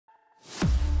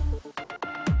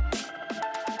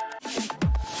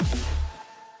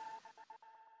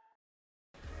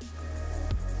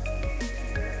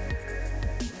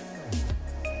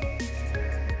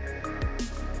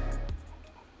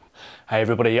Hey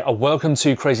everybody, welcome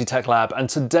to Crazy Tech Lab, and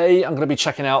today I'm going to be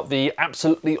checking out the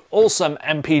absolutely awesome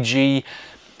MPG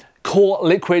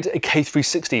CoreLiquid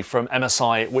K360 from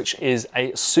MSI, which is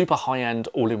a super high-end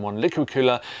all-in-one liquid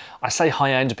cooler. I say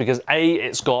high-end because A,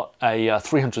 it's got a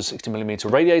 360mm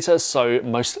radiator, so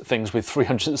most things with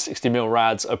 360mm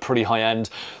rads are pretty high-end.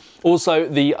 Also,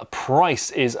 the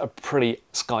price is pretty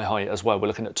sky high as well. We're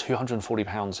looking at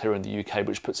 £240 here in the UK,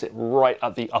 which puts it right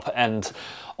at the upper end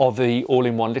of the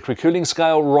all-in-one liquid cooling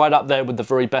scale, right up there with the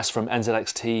very best from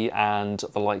NZXT and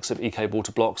the likes of EK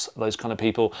Water Blocks, those kind of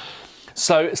people.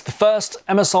 So it's the first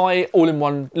MSI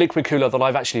all-in-one liquid cooler that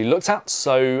I've actually looked at.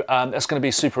 So it's going to be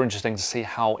super interesting to see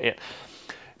how it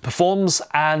performs.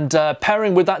 And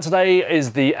pairing with that today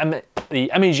is the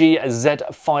MEG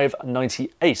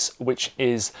Z590 Ace, which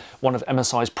is one of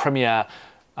MSI's premier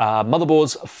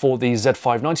motherboards for the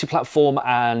Z590 platform,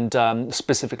 and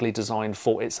specifically designed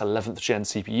for its 11th gen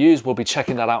CPUs. We'll be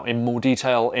checking that out in more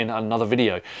detail in another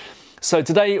video. So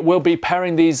today we'll be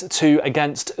pairing these two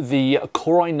against the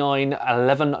Core i9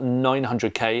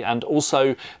 11900K and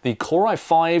also the Core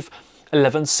i5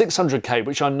 11600K,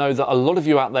 which I know that a lot of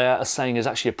you out there are saying is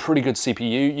actually a pretty good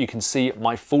CPU. You can see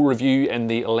my full review in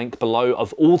the link below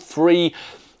of all three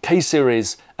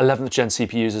K-series 11th gen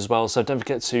CPUs as well, so don't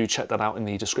forget to check that out in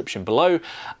the description below.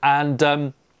 And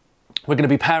we're going to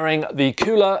be pairing the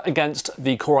cooler against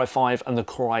the Core i5 and the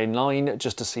Core i9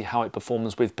 just to see how it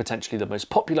performs with potentially the most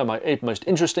popular, most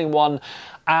interesting one,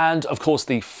 and of course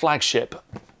the flagship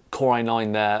Core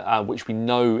i9 there, which we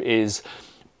know is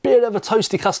bit of a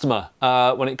toasty customer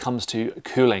when it comes to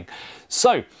cooling.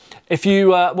 So if you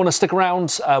want to stick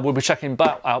around, we'll be checking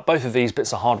out both of these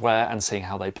bits of hardware and seeing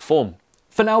how they perform.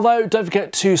 For now though, don't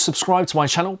forget to subscribe to my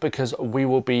channel because we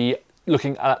will be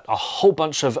looking at a whole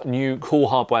bunch of new cool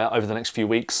hardware over the next few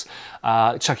weeks,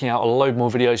 checking out a load more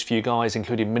videos for you guys,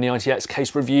 including mini ITX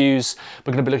case reviews.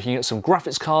 We're going to be looking at some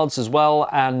graphics cards as well,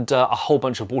 and a whole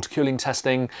bunch of water cooling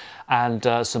testing and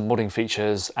some modding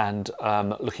features, and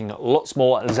looking at lots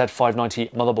more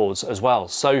Z590 motherboards as well.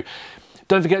 So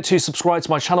don't forget to subscribe to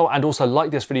my channel and also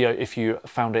like this video if you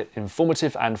found it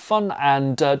informative and fun.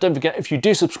 And don't forget, if you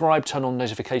do subscribe, turn on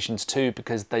notifications too,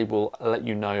 because they will let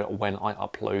you know when I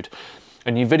upload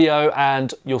a new video,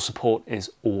 and your support is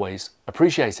always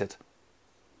appreciated.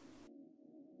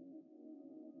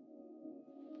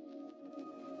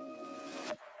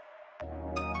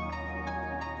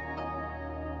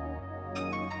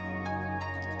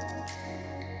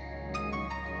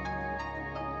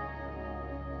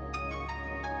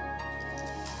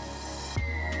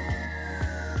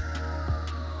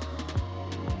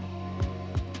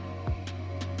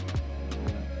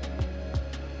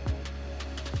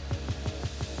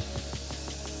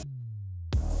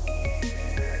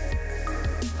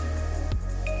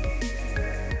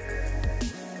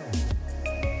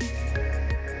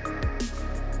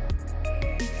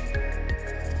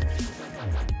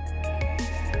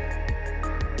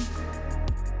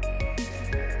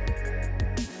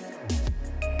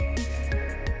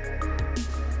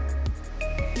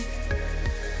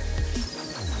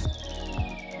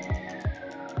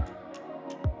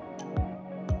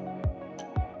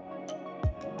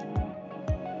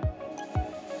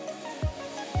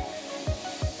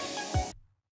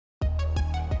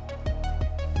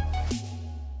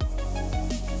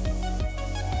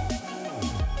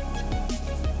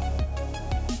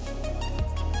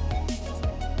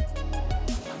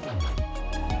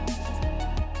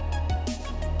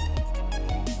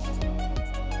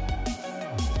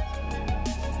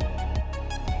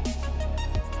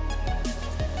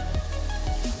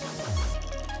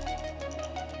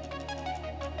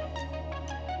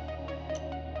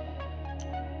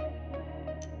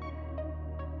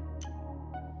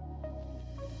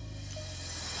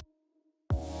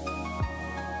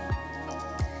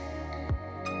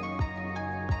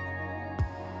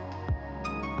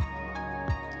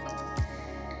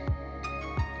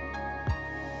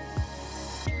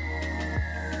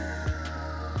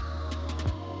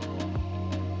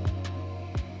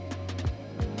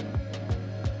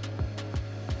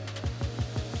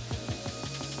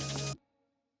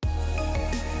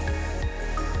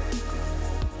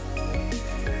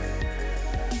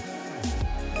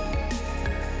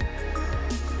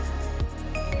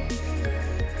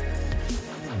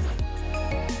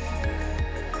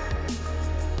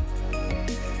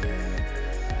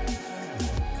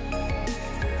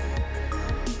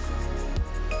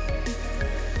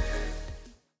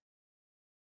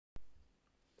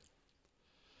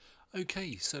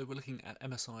 Okay, so we're looking at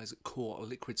MSI's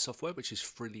CoreLiquid software, which is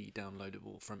freely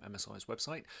downloadable from MSI's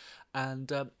website.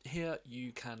 And here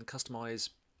you can customize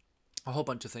a whole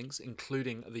bunch of things,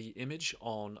 including the image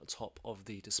on top of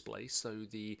the display. So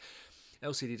the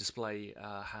LCD display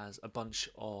has a bunch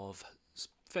of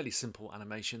fairly simple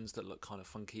animations that look kind of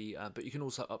funky, but you can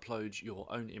also upload your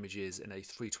own images in a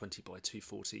 320 by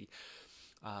 240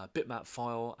 bitmap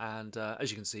file, and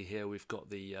as you can see here, we've got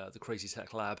the Crazy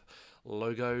Tech Lab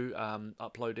logo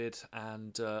uploaded,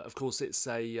 and of course it's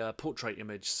a portrait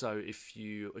image. So if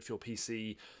your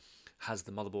PC has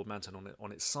the motherboard mounted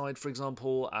on its side, for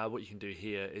example, what you can do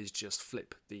here is just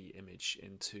flip the image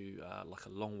into like a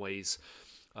long ways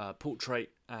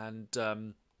portrait, and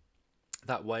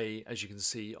that way, as you can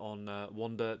see on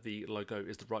Wander, the logo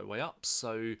is the right way up.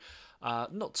 So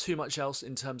not too much else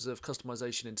in terms of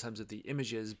customization in terms of the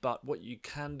images, but what you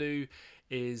can do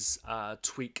is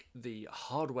tweak the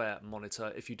hardware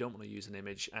monitor if you don't want to use an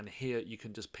image, and here you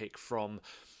can just pick from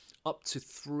up to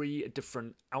 3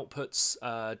 different outputs,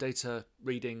 data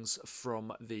readings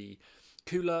from the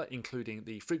cooler, including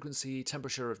the frequency,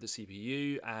 temperature of the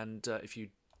CPU, and if you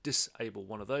disable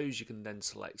one of those, you can then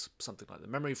select something like the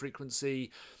memory frequency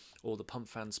or the pump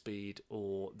fan speed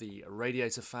or the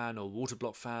radiator fan or water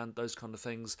block fan, those kind of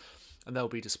things, and they'll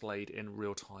be displayed in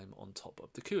real time on top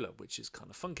of the cooler, which is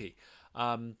kind of funky.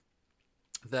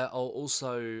 There are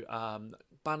also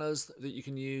banners that you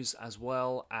can use as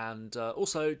well, and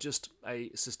also just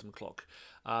a system clock.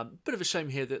 Bit of a shame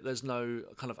here that there's no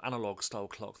kind of analog style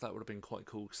clock. That would have been quite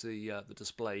cool, because the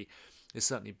display is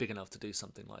certainly big enough to do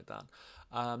something like that.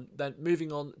 Then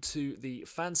moving on to the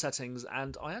fan settings,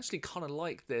 and I actually kind of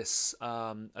like this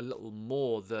a little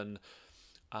more than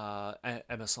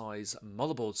MSI's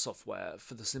motherboard software,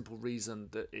 for the simple reason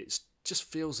that it just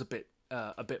feels a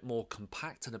bit more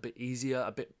compact and a bit easier,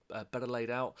 a bit better laid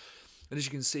out. And as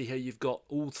you can see here, you've got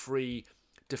all 3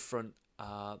 different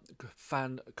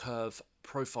fan curve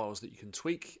profiles that you can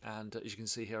tweak, and as you can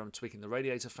see here, I'm tweaking the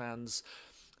radiator fans,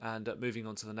 and moving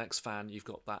on to the next fan, you've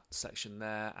got that section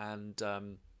there, and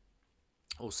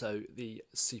also the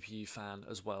CPU fan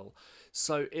as well.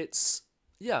 So it's,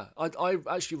 yeah, I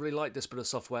actually really like this bit of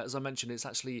software. As I mentioned, it's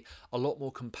actually a lot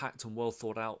more compact and well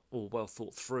thought out, or well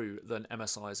thought through, than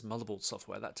MSI's motherboard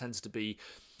software. That tends to be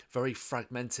very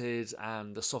fragmented,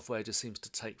 and the software just seems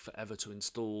to take forever to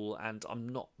install, and I'm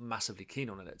not massively keen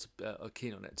on it,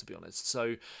 to be honest.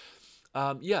 So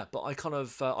yeah, but I kind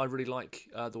of I really like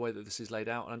the way that this is laid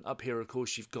out. And up here, of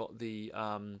course, you've got the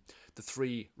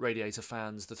 3 radiator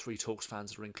fans, the 3 Torqx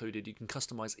fans that are included. You can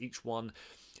customize each one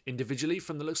individually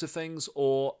from the looks of things,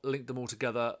 or link them all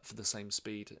together for the same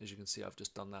speed. As you can see, I've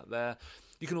just done that there.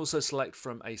 You can also select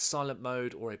from a silent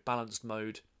mode or a balanced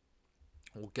mode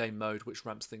or game mode, which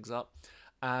ramps things up.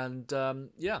 And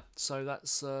yeah, so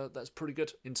that's pretty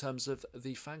good in terms of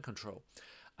the fan control.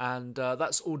 And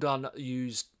that's all done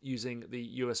using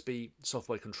the USB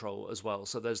software control as well.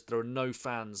 So there are no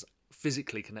fans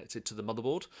physically connected to the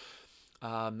motherboard.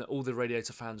 All the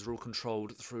radiator fans are all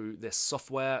controlled through this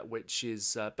software, which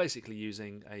is basically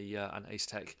using an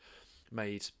Asetek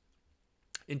made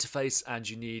interface, and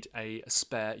you need a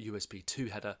spare USB 2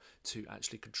 header to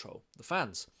actually control the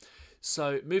fans.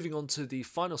 So moving on to the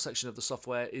final section of the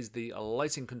software is the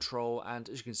lighting control, and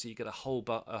as you can see, you get a whole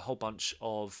bunch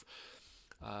of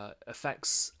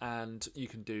effects, and you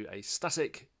can do a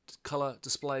static color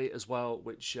display as well,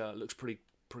 which looks pretty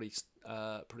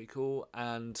cool.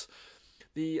 And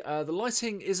the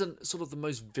lighting isn't sort of the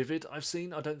most vivid I've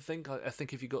seen, I don't think. I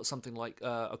think if you've got something like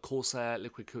a Corsair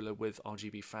liquid cooler with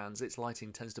RGB fans, its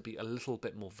lighting tends to be a little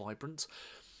bit more vibrant.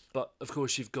 But of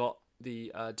course, you've got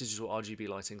the digital RGB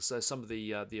lighting, so some of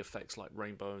the effects like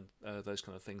rainbow and those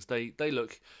kind of things, they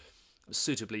look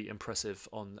suitably impressive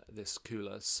on this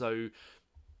cooler. So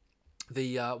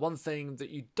the one thing that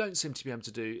you don't seem to be able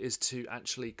to do is to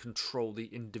actually control the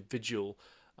individual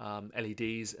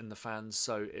LEDs in the fans.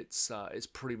 So it's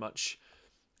pretty much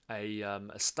a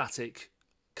static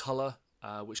color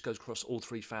which goes across all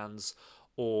 3 fans,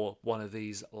 or one of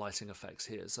these lighting effects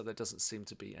here. So there doesn't seem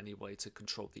to be any way to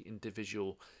control the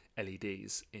individual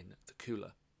LEDs in the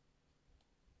cooler.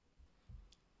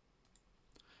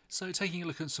 So taking a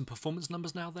look at some performance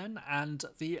numbers now then, and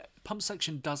the pump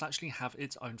section does actually have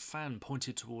its own fan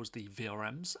pointed towards the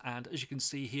VRMs, and as you can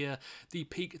see here, the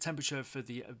peak temperature for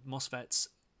the MOSFETs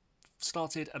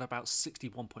started at about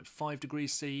 61.5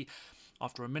 degrees C.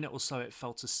 After a minute or so it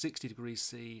fell to 60 degrees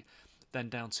C, then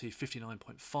down to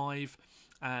 59.5,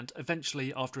 and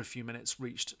eventually after a few minutes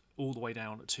reached all the way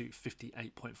down to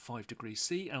 58.5 degrees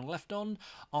C, and left on.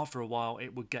 After a while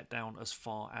it would get down as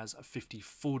far as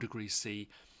 54 degrees C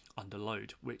under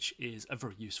load, which is a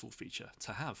very useful feature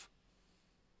to have.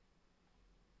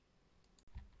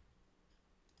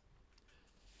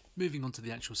 Moving on to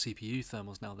the actual CPU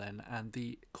thermals now then, and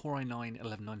the Core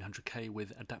i9-11900K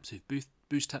with adaptive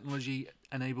boost technology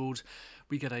enabled,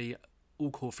 we get a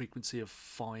all-core frequency of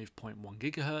 5.1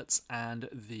 GHz, and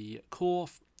the core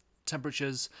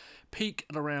temperatures peak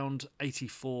at around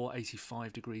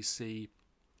 84-85 degrees C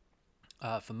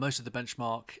for most of the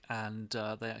benchmark, and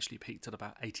they actually peaked at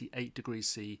about 88 degrees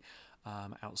C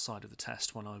outside of the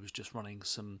test when I was just running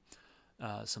some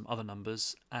other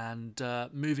numbers. And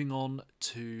moving on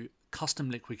to custom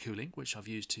liquid cooling, which I've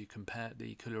used to compare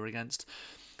the cooler against,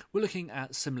 we're looking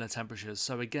at similar temperatures.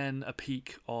 So again, a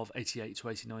peak of 88 to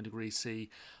 89 degrees C,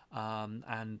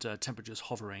 and temperatures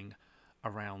hovering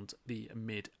around the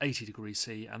mid 80 degrees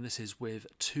C, and this is with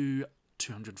two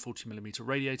 240mm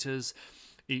radiators,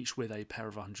 each with a pair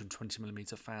of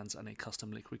 120mm fans and a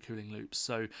custom liquid cooling loop.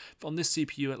 So on this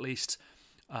CPU at least,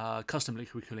 custom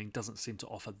liquid cooling doesn't seem to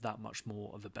offer that much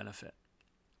more of a benefit.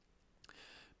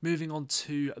 Moving on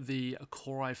to the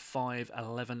Core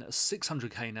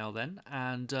i5-11600K now then,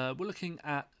 and we're looking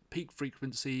at peak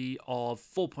frequency of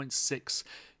 4.6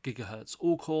 GHz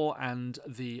all-core, and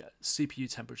the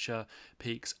CPU temperature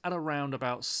peaks at around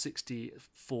about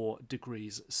 64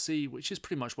 degrees C, which is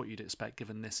pretty much what you'd expect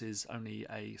given this is only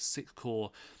a 6-core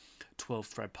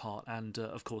 12-thread part, and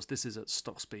of course this is at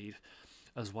stock speed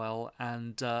as well.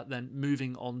 And then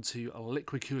moving on to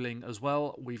liquid cooling as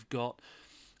well, we've got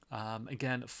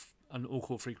again an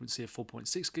all-core frequency of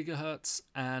 4.6 GHz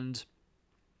and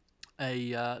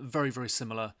a very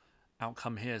similar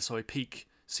outcome here. So a peak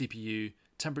CPU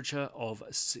temperature of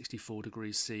 64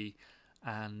 degrees C,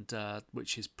 and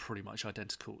which is pretty much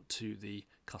identical to the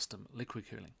custom liquid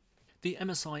cooling. The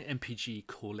MSI MPG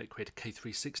CoreLiquid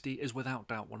K360 is without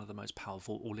doubt one of the most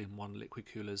powerful all-in-one liquid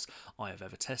coolers I have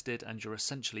ever tested, and you're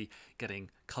essentially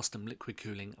getting custom liquid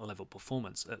cooling level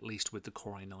performance, at least with the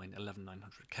Core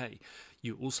i9-11900K.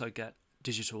 You also get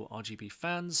digital RGB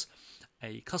fans,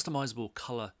 a customizable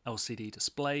color LCD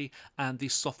display, and the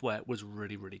software was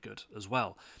really good as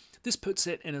well. This puts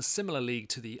it in a similar league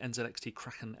to the NZXT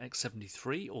Kraken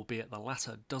X73, albeit the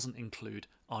latter doesn't include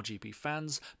RGB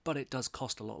fans, but it does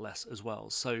cost a lot less as well.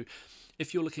 So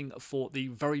if you're looking for the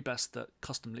very best that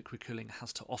custom liquid cooling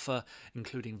has to offer,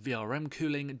 including VRM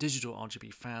cooling, digital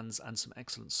RGB fans, and some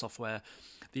excellent software,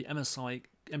 the MSI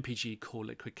MPG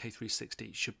CoreLiquid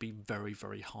K360 should be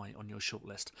very high on your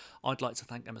shortlist. I'd like to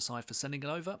thank MSI for sending it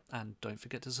over, and don't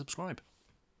forget to subscribe.